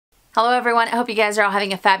Hello everyone, I hope you guys are all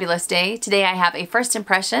having a fabulous day. Today I have a first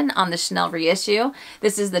impression on the Chanel Reissue.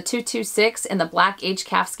 This is the 226 in the black aged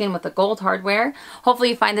calfskin with the gold hardware.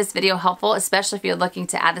 Hopefully you find this video helpful, especially if you're looking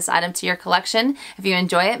to add this item to your collection. If you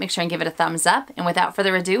enjoy it, make sure and give it a thumbs up. And without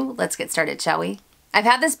further ado, let's get started, shall we? I've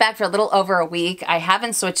had this bag for a little over a week. I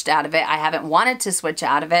haven't switched out of it. I haven't wanted to switch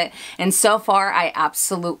out of it. And so far, I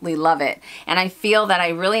absolutely love it. And I feel that I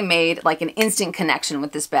really made like an instant connection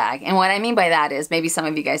with this bag. And what I mean by that is, maybe some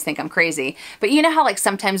of you guys think I'm crazy, but you know how like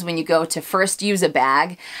sometimes when you go to first use a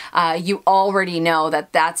bag, you already know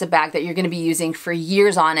that that's a bag that you're going to be using for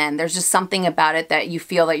years on end. There's just something about it that you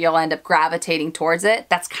feel that you'll end up gravitating towards it.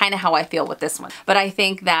 That's kind of how I feel with this one. But I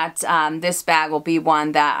think that this bag will be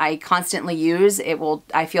one that I constantly use.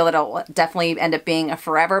 I feel that it'll definitely end up being a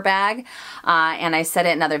forever bag. And I said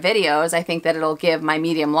it in other videos, I think that it'll give my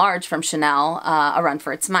medium large from Chanel a run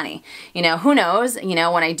for its money. You know, who knows? You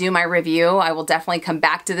know, when I do my review, I will definitely come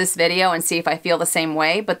back to this video and see if I feel the same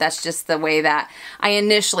way, but that's just the way that I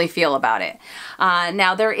initially feel about it.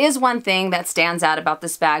 Now, there is one thing that stands out about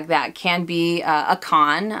this bag that can be a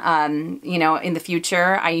con, you know, in the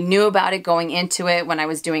future. I knew about it going into it when I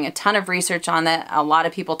was doing a ton of research on it. A lot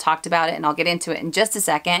of people talked about it, and I'll get into it in just a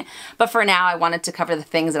second. But for now, I wanted to cover the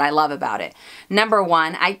things that I love about it. Number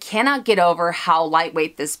one, I cannot get over how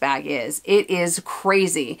lightweight this bag is. It is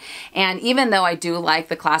crazy. And even though I do like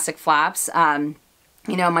the classic flaps,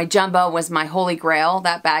 you know, my jumbo was my holy grail.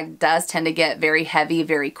 That bag does tend to get very heavy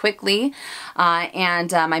very quickly.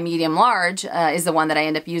 And my medium large is the one that I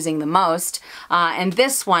end up using the most. And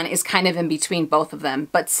this one is kind of in between both of them.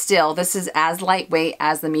 But still, this is as lightweight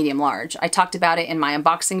as the medium large. I talked about it in my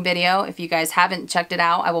unboxing video. If you guys haven't checked it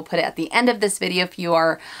out, I will put it at the end of this video if you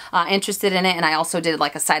are interested in it. And I also did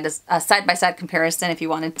like a side-by-side comparison if you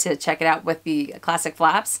wanted to check it out with the classic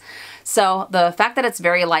flaps. So the fact that it's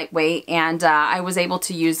very lightweight, and I was able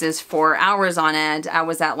to use this for hours on end. I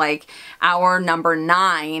was at like hour number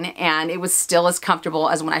 9 and it was still as comfortable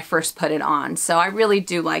as when I first put it on. So I really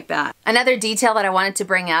do like that. Another detail that I wanted to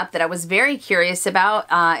bring up that I was very curious about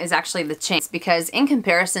is actually the chains, because in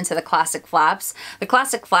comparison to the classic flaps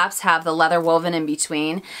have the leather woven in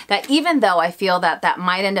between, that even though I feel that that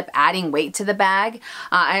might end up adding weight to the bag,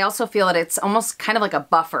 I also feel that it's almost kind of like a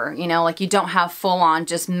buffer, you know, like you don't have full on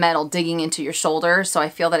just metal digging into your shoulder. So I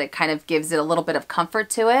feel that it kind of gives it a little bit of comfort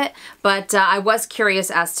to it. But I was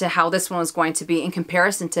curious as to how this one was going to be in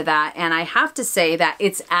comparison to that, and I have to say that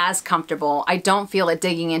it's as comfortable. I don't feel it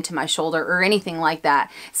digging into my shoulder or anything like that.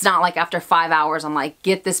 It's not like after 5 hours I'm like,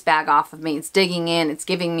 get this bag off of me. It's digging in, it's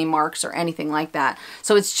giving me marks or anything like that.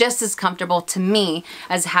 So it's just as comfortable to me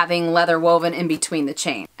as having leather woven in between the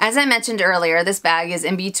chain. As I mentioned earlier, this bag is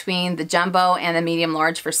in between the jumbo and the medium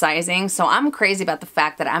large for sizing, so I'm crazy about the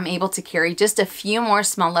fact that I'm able to carry just a few more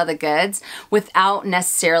small leather goods without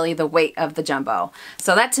necessarily the weight of the jumbo.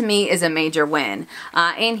 So that to me is a major win.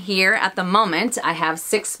 In here at the moment, I have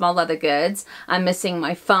 6 small leather goods. I'm missing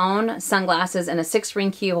my phone, sunglasses, and a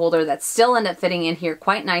 6-ring key holder that still end up fitting in here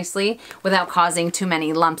quite nicely without causing too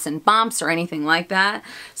many lumps and bumps or anything like that.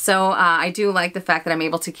 So I do like the fact that I'm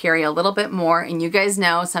able to carry a little bit more, and you guys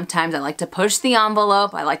know sometimes I like to push the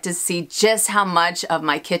envelope. I like to see just how much of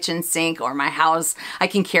my kitchen sink or my house I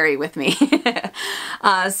can carry with me.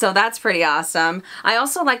 So that's pretty awesome. I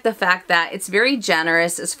also like the fact that it's very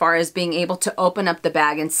generous as far as being able to open up the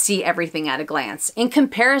bag and see everything at a glance in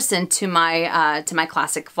comparison to my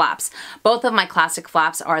classic flaps. Both of my classic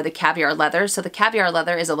flaps are the caviar leather, so the caviar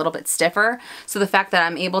leather is a little bit stiffer. So the fact that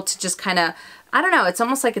I'm able to just kind of, I don't know, it's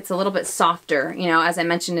almost like it's a little bit softer, you know, as I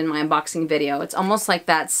mentioned in my unboxing video. It's almost like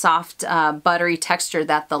that soft, buttery texture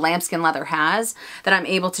that the lambskin leather has, that I'm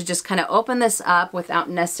able to just kind of open this up without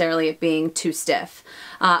necessarily it being too stiff.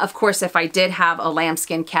 Of course, if I did have a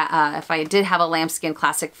lambskin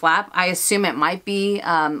classic flap, I assume it might be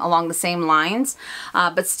along the same lines.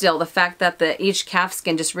 But still, the fact that the aged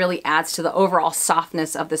calfskin just really adds to the overall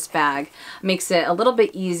softness of this bag makes it a little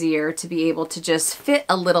bit easier to be able to just fit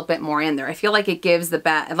a little bit more in there. I feel like it gives the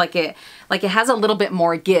bag, like it has a little bit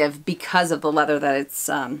more give because of the leather that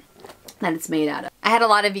it's made out of. I had a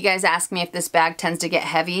lot of you guys ask me if this bag tends to get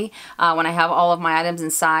heavy when I have all of my items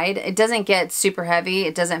inside. It doesn't get super heavy.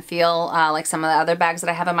 It doesn't feel like some of the other bags that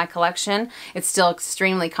I have in my collection. It's still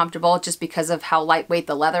extremely comfortable just because of how lightweight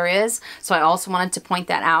the leather is. So I also wanted to point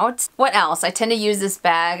that out. What else? I tend to use this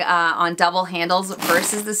bag on double handles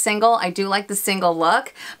versus the single. I do like the single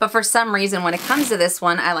look, but for some reason when it comes to this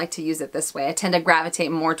one, I like to use it this way. I tend to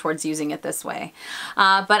gravitate more towards using it this way.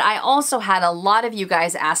 But I also had a lot of you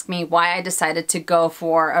guys ask me why I decided to go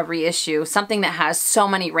for a reissue, something that has so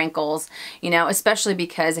many wrinkles, you know, especially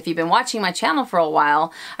because if you've been watching my channel for a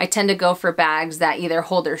while, I tend to go for bags that either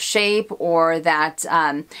hold their shape or that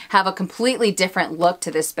have a completely different look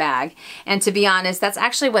to this bag. And to be honest, that's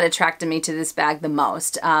actually what attracted me to this bag the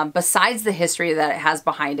most. Besides the history that it has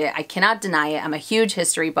behind it, I cannot deny it. I'm a huge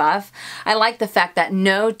history buff. I like the fact that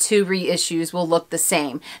no two reissues will look the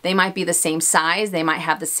same. They might be the same size, they might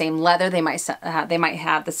have the same leather, they might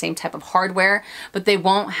have the same type of hardware, but they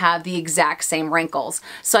won't have the exact same wrinkles.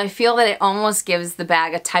 So I feel that it almost gives the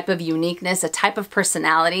bag a type of uniqueness, a type of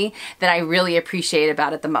personality that I really appreciate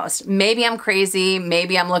about it the most. Maybe I'm crazy,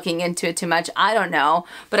 maybe I'm looking into it too much, I don't know,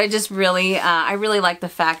 but I just really, I really like the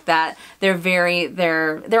fact that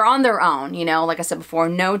they're on their own, you know, like I said before,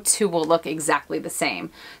 no two will look exactly the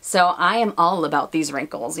same. So I am all about these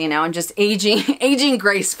wrinkles, you know, and just aging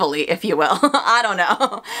gracefully, if you will. I don't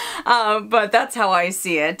know, but that's how I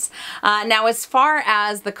see it. Now, as far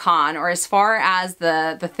as the con, or as far as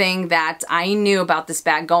the thing that I knew about this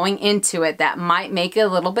bag going into it that might make it a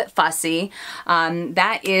little bit fussy,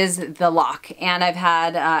 that is the lock. And I've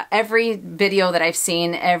had every video that I've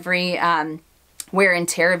seen, every wear and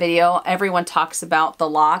tear video, everyone talks about the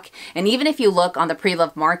lock. And even if you look on the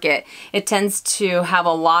pre-loved market, it tends to have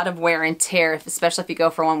a lot of wear and tear, especially if you go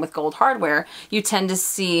for one with gold hardware. You tend to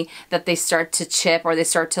see that they start to chip or they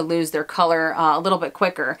start to lose their color a little bit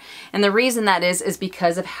quicker. And the reason that is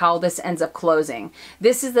because of how this ends up closing.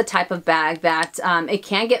 This is the type of bag that it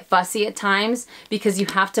can get fussy at times because you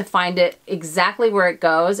have to find it exactly where it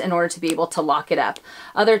goes in order to be able to lock it up.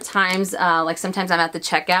 Other times, like sometimes I'm at the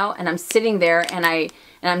checkout and I'm sitting there and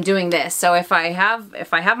I'm doing this. So if I have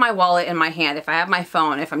my wallet in my hand, if I have my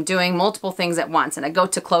phone, if I'm doing multiple things at once and I go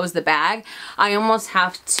to close the bag, I almost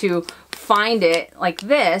have to find it like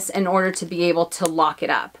this in order to be able to lock it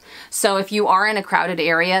up. So if you are in a crowded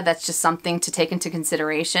area, that's just something to take into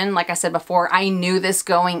consideration. Like I said before, I knew this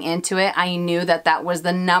going into it. I knew that that was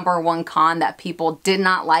the #1 con that people did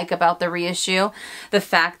not like about the reissue. The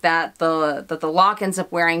fact that the lock ends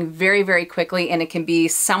up wearing very, very quickly and it can be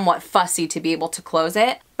somewhat fussy to be able to close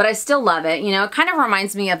it. But I still love it. You know, it kind of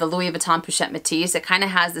reminds me of the Louis Vuitton Pochette Métis. It kind of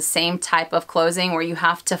has the same type of closing where you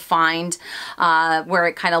have to find where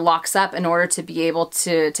it kind of locks up in order to be able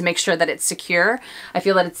to make sure that it's secure. I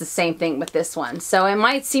feel that it's the same thing with this one. So it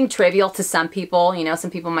might seem trivial to some people. You know, some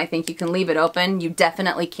people might think you can leave it open. You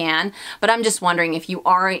definitely can. But I'm just wondering, if you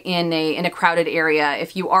are in a crowded area,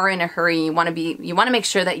 if you are in a hurry, you want to make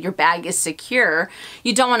sure that your bag is secure.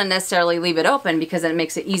 You don't want to necessarily leave it open because it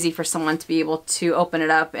makes it easy for someone to be able to open it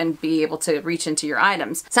up and be able to reach into your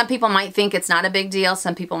items. Some people might think it's not a big deal.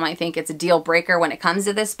 Some people might think it's a deal breaker when it comes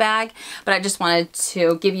to this bag, but I just wanted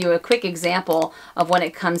to give you a quick example of when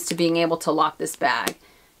it comes to being able to lock this bag.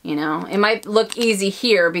 You know, it might look easy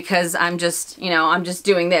here because I'm just, you know, I'm just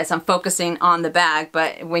doing this. I'm focusing on the bag,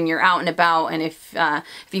 but when you're out and about and if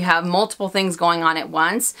you have multiple things going on at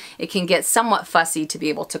once, it can get somewhat fussy to be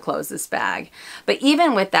able to close this bag. But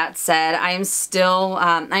even with that said, I'm still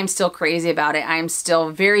crazy about it. I'm still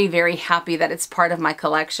very, very happy that it's part of my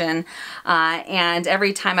collection. And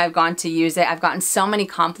every time I've gone to use it, I've gotten so many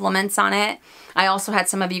compliments on it. I also had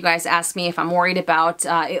some of you guys ask me if I'm worried about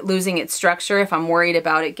it losing its structure, if I'm worried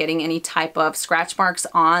about it getting any type of scratch marks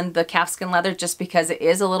on the calfskin leather, just because it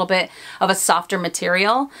is a little bit of a softer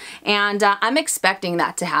material. And I'm expecting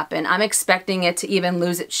that to happen. I'm expecting it to even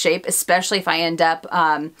lose its shape, especially if I end up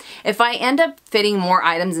fitting more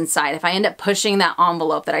items inside, if I end up pushing that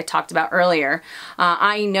envelope that I talked about earlier.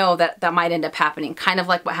 I know that that might end up happening, kind of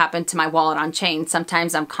like what happened to my wallet on chain.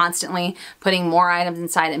 Sometimes I'm constantly putting more items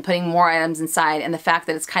inside and putting more items inside, and the fact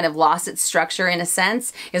that it's kind of lost its structure in a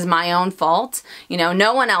sense is my own fault. You know,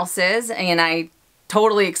 no one else's, and I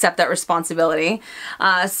totally accept that responsibility.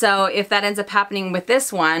 So if that ends up happening with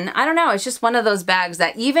this one, I don't know, it's just one of those bags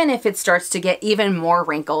that even if it starts to get even more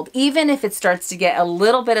wrinkled, even if it starts to get a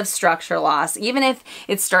little bit of structure loss, even if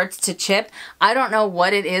it starts to chip, I don't know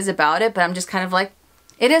what it is about it, but I'm just kind of like,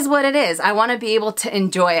 it is what it is. I want to be able to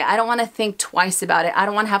enjoy it. I don't want to think twice about it. I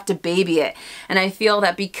don't want to have to baby it. And I feel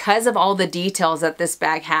that because of all the details that this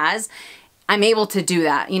bag has, I'm able to do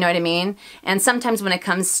that, you know what I mean? And sometimes when it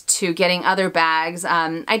comes to getting other bags,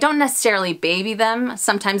 I don't necessarily baby them.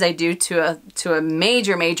 Sometimes I do to a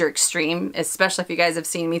major, major extreme, especially if you guys have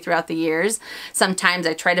seen me throughout the years. Sometimes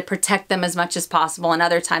I try to protect them as much as possible, and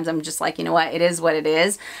other times I'm just like, you know what, it is what it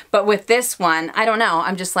is. But with this one, I don't know,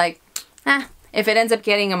 I'm just like, If it ends up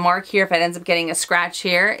getting a mark here, if it ends up getting a scratch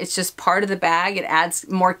here, it's just part of the bag. It adds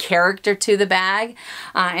more character to the bag,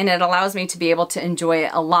 and it allows me to be able to enjoy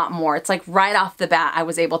it a lot more. It's like right off the bat, I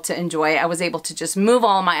was able to enjoy it. I was able to just move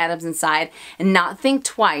all my items inside and not think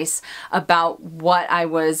twice about what I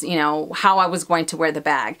was, you know, how I was going to wear the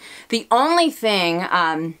bag. The only thing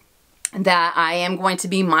that I am going to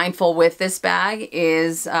be mindful with this bag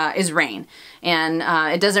is rain. And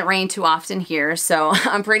it doesn't rain too often here, so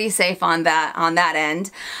I'm pretty safe on that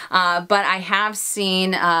end. But I have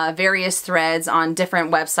seen various threads on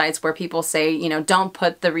different websites where people say, you know, don't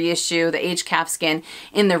put the Reissue, the aged calfskin,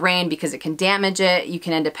 in the rain because it can damage it. You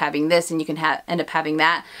can end up having this and you can end up having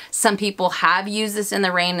that. Some people have used this in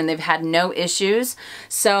the rain and they've had no issues.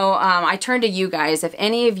 So I turn to you guys. If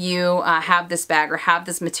any of you have this bag or have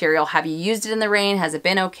this material, have you used it in the rain? Has it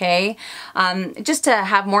been okay? Just to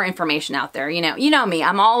have more information out there. You know me,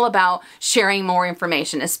 I'm all about sharing more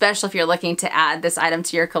information, especially if you're looking to add this item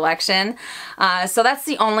to your collection. So that's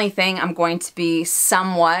the only thing I'm going to be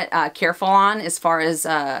somewhat careful on as far as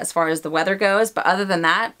the weather goes. But other than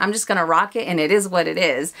that, I'm just gonna rock it, and it is what it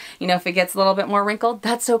is. You know, if it gets a little bit more wrinkled,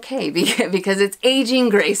 that's okay because it's aging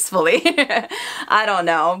gracefully. I don't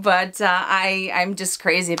know, but I'm just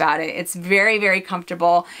crazy about it. It's very, very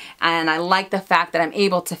comfortable, and I like the fact that I'm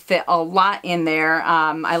able to fit a lot in there.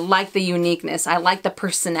 I like the uniqueness. I like the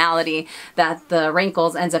personality that the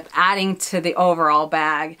wrinkles ends up adding to the overall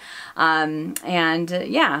bag.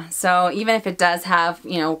 Yeah, so even if it does have,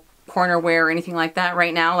 you know, corner wear or anything like that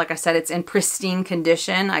right now, like I said, it's in pristine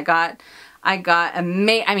condition. I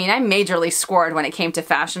majorly scored when it came to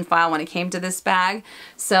Fashion File, when it came to this bag.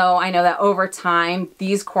 So I know that over time,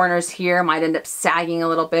 these corners here might end up sagging a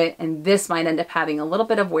little bit, and this might end up having a little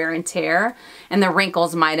bit of wear and tear, and the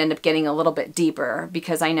wrinkles might end up getting a little bit deeper,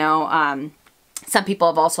 because I know some people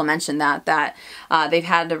have also mentioned that they've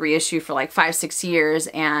had the Reissue for like 5-6 years,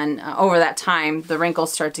 and over that time, the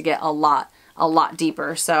wrinkles start to get a lot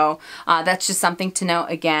deeper. So that's just something to note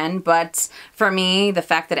again. But for me, the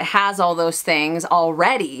fact that it has all those things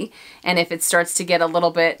already, and if it starts to get a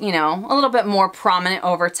little bit, you know, a little bit more prominent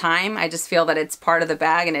over time, I just feel that it's part of the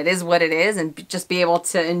bag and it is what it is, and just be able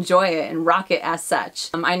to enjoy it and rock it as such.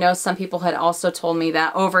 I know some people had also told me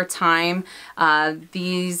that over time,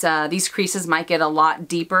 these creases might get a lot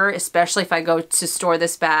deeper, especially if I go to store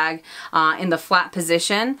this bag in the flat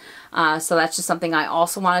position. So that's just something I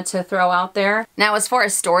also wanted to throw out there. Now, as far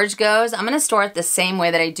as storage goes, I'm going to store it the same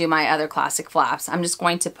way that I do my other classic flaps. I'm just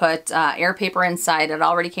going to put air paper inside. It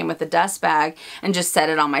already came with the dust bag, and just set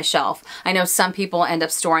it on my shelf. I know some people end up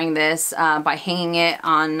storing this by hanging it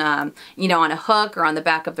on, you know, on a hook or on the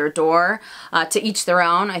back of their door. To each their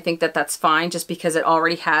own. I think that that's fine, just because it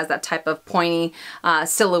already has that type of pointy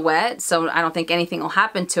silhouette. So I don't think anything will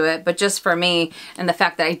happen to it. But just for me, and the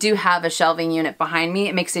fact that I do have a shelving unit behind me,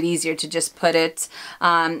 it makes it easier to just put it,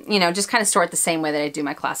 you know, just kind of store it the same way that I do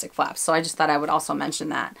my classic flaps. So I just thought I would also mention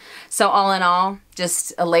that. So all in all,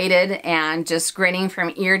 just elated and just grinning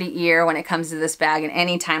from ear to ear when it comes to this bag, and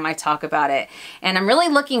anytime I talk about it. And I'm really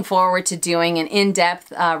looking forward to doing an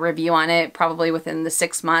in-depth review on it, probably within the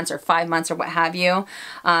 6 months or 5 months or what have you.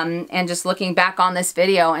 And just looking back on this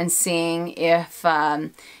video and seeing if,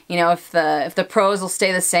 you know, if the pros will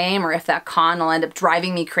stay the same, or if that con will end up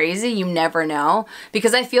driving me crazy. You never know,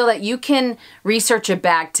 because I feel that you can research a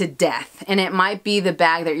bag to death, and it might be the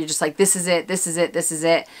bag that you're just like, this is it, this is it, this is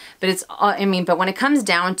it. But it's, I mean, but when it comes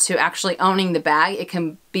down to actually owning the bag, it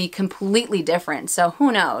can be completely different. So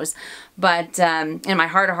who knows? But in my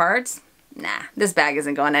heart of hearts, nah, this bag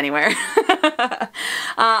isn't going anywhere.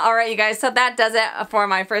 All right, you guys, so that does it for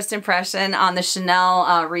my first impression on the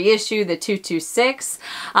Chanel Reissue, the 226.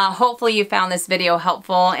 Hopefully you found this video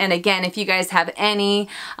helpful. And again, if you guys have any,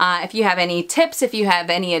 tips, if you have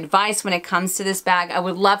any advice when it comes to this bag, I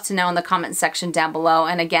would love to know in the comment section down below.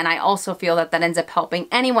 And again, I also feel that that ends up helping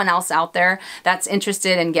anyone else out there that's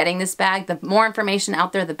interested in getting this bag. The more information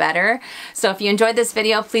out there, the better. So if you enjoyed this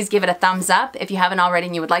video, please give it a thumbs up. If you haven't already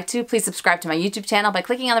and you would like to, please subscribe to my YouTube channel by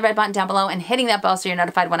clicking on the red button down below and hitting that bell so you're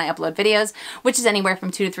notified when I upload videos, which is anywhere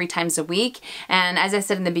from 2 to 3 times a week. And as I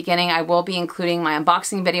said in the beginning, I will be including my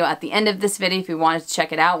unboxing video at the end of this video if you wanted to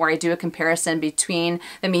check it out, where I do a comparison between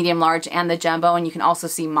the medium, large, and the jumbo, and you can also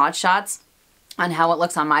see mod shots on how it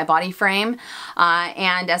looks on my body frame.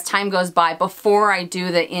 And as time goes by, before I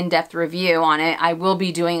do the in-depth review on it, I will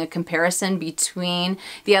be doing a comparison between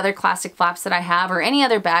the other classic flaps that I have, or any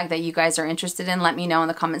other bag that you guys are interested in. Let me know in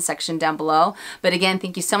the comment section down below. But again,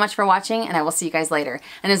 thank you so much for watching, and I will see you guys later.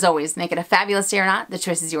 And as always, make it a fabulous day or not, the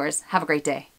choice is yours. Have a great day.